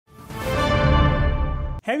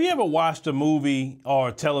Have you ever watched a movie or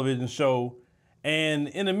a television show, and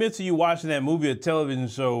in the midst of you watching that movie or television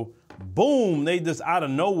show, boom, they just out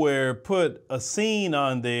of nowhere put a scene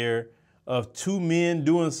on there of two men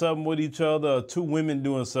doing something with each other or two women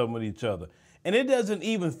doing something with each other. And it doesn't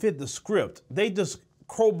even fit the script. They just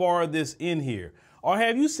crowbar this in here. Or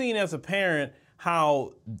have you seen as a parent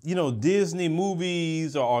how, Disney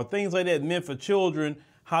movies or things like that meant for children,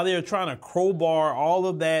 how they're trying to crowbar all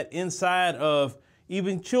of that inside of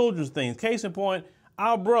even children's things? Case in point,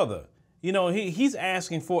 our brother, he's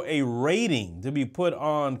asking for a rating to be put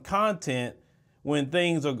on content when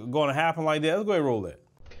things are going to happen like that. Let's go ahead and roll that.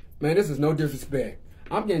 Man, this is no disrespect.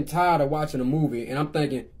 I'm getting tired of watching a movie and I'm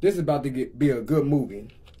thinking this is about to be a good movie.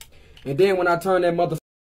 And then when I turn that motherfucker,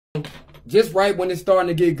 just right when it's starting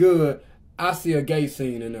to get good, I see a gay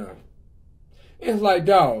scene in there. And it's like,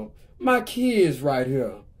 dog, my kid's right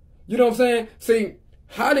here. You know what I'm saying? See,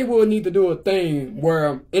 Hollywood need to do a thing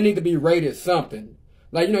where it need to be rated something.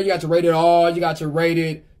 Like, you got your rated R, you got your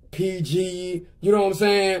rated PG, you know what I'm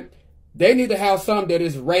saying? They need to have something that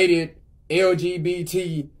is rated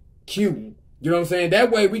LGBTQ. You know what I'm saying?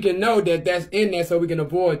 That way we can know that that's in there so we can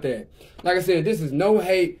avoid that. Like I said, this is no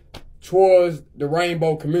hate towards the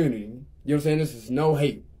rainbow community. You know what I'm saying? This is no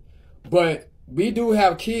hate. But we do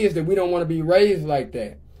have kids that we don't want to be raised like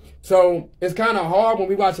that. So it's kind of hard when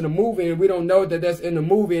we watching a movie and we don't know that that's in the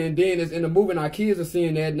movie, and then it's in the movie and our kids are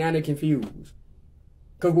seeing that, now they're confused.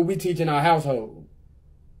 Because what we teach in our household.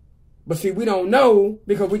 But see, we don't know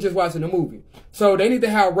because we just watching the movie. So they need to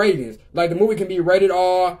have ratings. Like the movie can be rated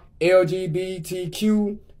R,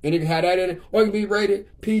 LGBTQ, and it can have that in it. Or it can be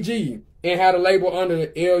rated PG and have the label under the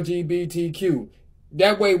LGBTQ.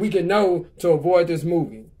 That way we can know to avoid this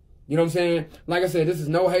movie. You know what I'm saying? Like I said, this is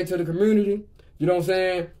no hate to the community. You know what I'm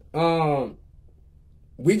saying?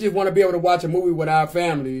 We just want to be able to watch a movie with our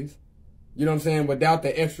families, you know what I'm saying, without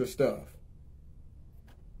the extra stuff.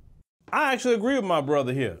 I actually agree with my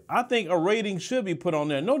brother here. I think a rating should be put on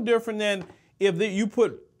there. No different than if you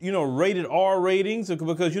put, rated R ratings,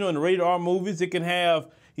 because, in the rated R movies, it can have,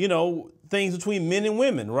 things between men and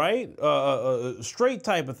women, right? Straight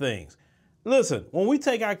type of things. Listen, when we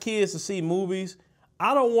take our kids to see movies,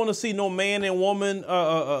 I don't want to see no man and woman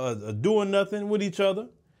doing nothing with each other.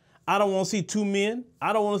 I don't want to see two men.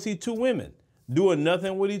 I don't want to see two women doing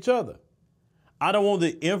nothing with each other. I don't want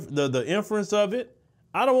the inference of it.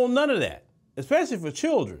 I don't want none of that, especially for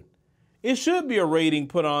children. It should be a rating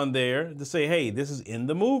put on there to say, hey, this is in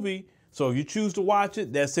the movie, so if you choose to watch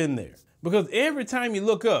it, that's in there. Because every time you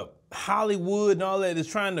look up, Hollywood and all that is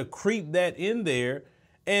trying to creep that in there,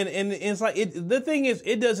 and it's like, the thing is,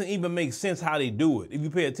 it doesn't even make sense how they do it if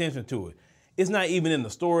you pay attention to it. It's not even in the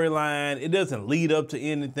storyline. It doesn't lead up to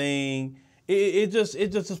anything. It just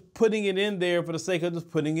putting it in there for the sake of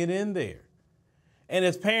just putting it in there. And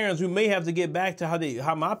as parents, we may have to get back to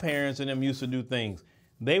how my parents and them used to do things.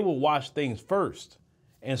 They will watch things first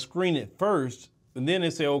and screen it first, and then they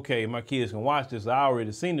say, okay, my kids can watch this. I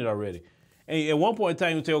already seen it already. And at one point in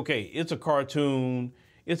time, you say, okay, it's a cartoon,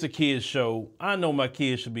 it's a kid's show. I know my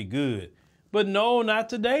kids should be good. But no, not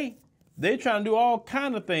today. They're trying to do all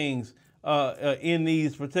kind of things in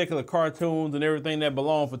these particular cartoons and everything that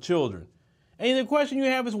belong for children. And the question you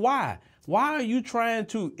have is why? Why are you trying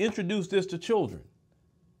to introduce this to children?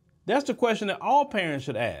 That's the question that all parents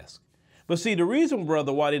should ask. But see, the reason,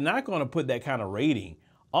 brother, why they're not going to put that kind of rating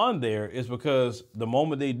on there is because the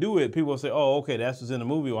moment they do it, people will say, oh, okay, that's just in the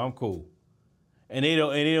movie, well, I'm cool. And they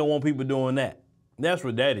don't want people doing that. That's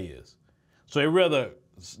what that is. So they rather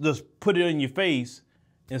just put it in your face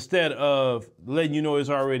instead of letting you know it's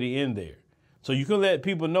already in there. So you can let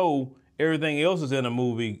people know everything else is in a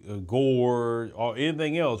movie, gore or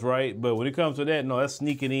anything else, right? But when it comes to that, no, that's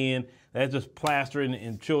sneaking in. That's just plastering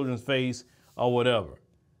in children's face or whatever.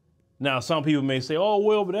 Now, some people may say, oh,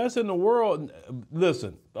 well, but that's in the world.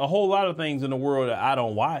 Listen, a whole lot of things in the world that I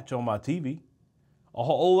don't watch on my TV. A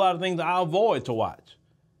whole lot of things I avoid to watch,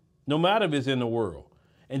 no matter if it's in the world.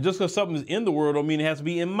 And just because something is in the world don't mean it has to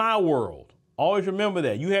be in my world. Always remember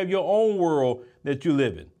that. You have your own world that you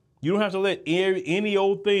live in. You don't have to let any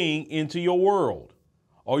old thing into your world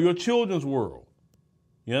or your children's world.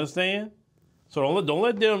 You understand? So don't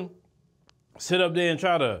let them sit up there and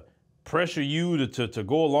try to pressure you to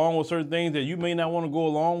go along with certain things that you may not want to go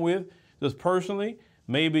along with just personally.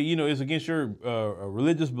 Maybe, it's against your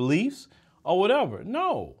religious beliefs or whatever.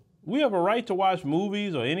 No, we have a right to watch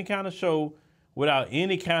movies or any kind of show without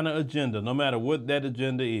any kind of agenda, no matter what that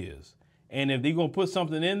agenda is. And if they're going to put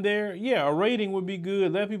something in there, yeah, a rating would be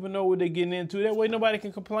good. Let people know what they're getting into. That way nobody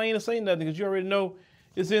can complain or say nothing because you already know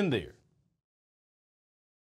it's in there.